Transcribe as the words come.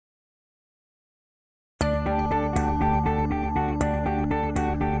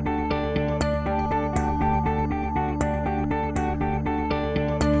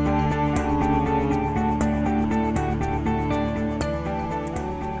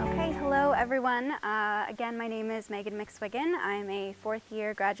everyone. Again, my name is Meagan McSwiggan. I'm a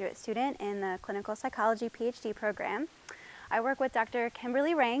fourth-year graduate student in the Clinical Psychology PhD program. I work with Dr.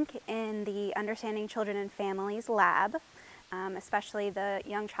 Kimberly Rank in the Understanding Children and Families lab, especially the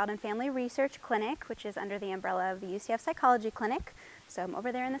Young Child and Family Research Clinic, which is under the umbrella of the UCF Psychology Clinic. So I'm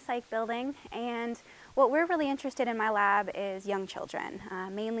over there in the psych building, and what we're really interested in my lab is young children,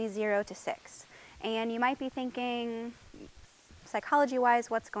 mainly 0 to 6. And you might be thinking, psychology-wise,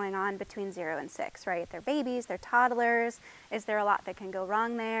 what's going on between 0 and 6, right? They're babies, they're toddlers. Is there a lot that can go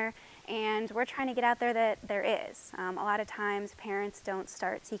wrong there? And we're trying to get out there that there is. A lot of times parents don't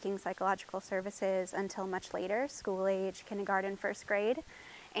start seeking psychological services until much later, school age, kindergarten, first grade.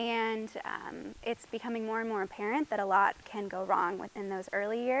 And it's becoming more and more apparent that a lot can go wrong within those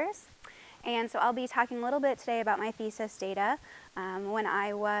early years. And so I'll be talking a little bit today about my thesis data. When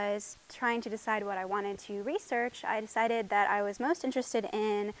I was trying to decide what I wanted to research, I decided that I was most interested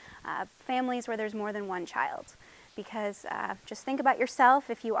in families where there's more than one child. Because just think about yourself,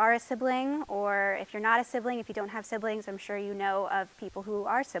 if you are a sibling, or if you're not a sibling, if you don't have siblings, I'm sure you know of people who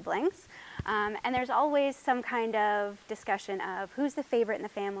are siblings. And there's always some kind of discussion of who's the favorite in the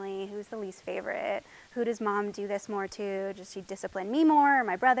family, who's the least favorite, who does mom do this more to, does she discipline me more, or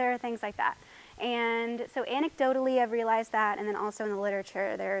my brother, things like that. And so anecdotally I've realized that, and then also in the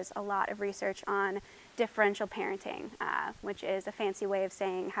literature there's a lot of research on differential parenting, which is a fancy way of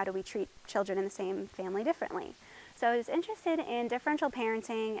saying how do we treat children in the same family differently. So I was interested in differential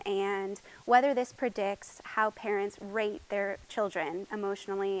parenting and whether this predicts how parents rate their children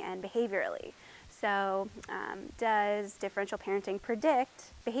emotionally and behaviorally. So does differential parenting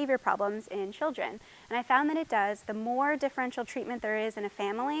predict behavior problems in children? And I found that it does. The more differential treatment there is in a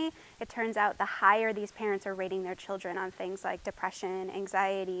family, it turns out the higher these parents are rating their children on things like depression,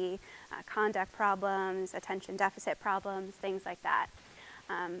 anxiety, conduct problems, attention deficit problems, things like that.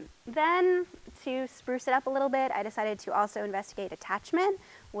 Then, to spruce it up a little bit, I decided to also investigate attachment,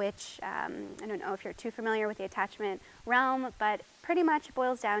 which I don't know if you're too familiar with the attachment realm, but pretty much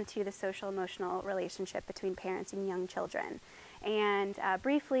boils down to the social-emotional relationship between parents and young children. And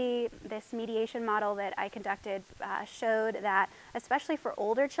briefly, this mediation model that I conducted showed that, especially for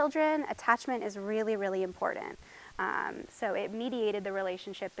older children, attachment is really, really important. So it mediated the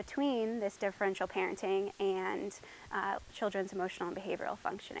relationship between this differential parenting and children's emotional and behavioral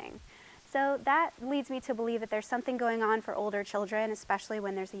functioning. So that leads me to believe that there's something going on for older children, especially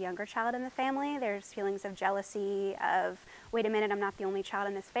when there's a younger child in the family. There's feelings of jealousy, of, wait a minute, I'm not the only child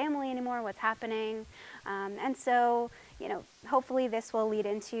in this family anymore, what's happening? And so, you know, hopefully this will lead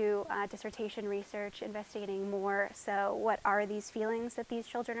into dissertation research, investigating more. So what are these feelings that these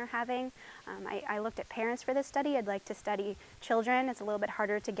children are having? I looked at parents for this study. I'd like to study children. It's a little bit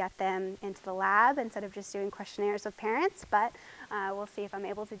harder to get them into the lab instead of just doing questionnaires with parents, but we'll see if I'm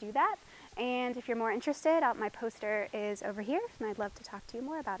able to do that. And if you're more interested, my poster is over here, and I'd love to talk to you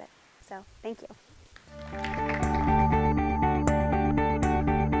more about it. So, thank you.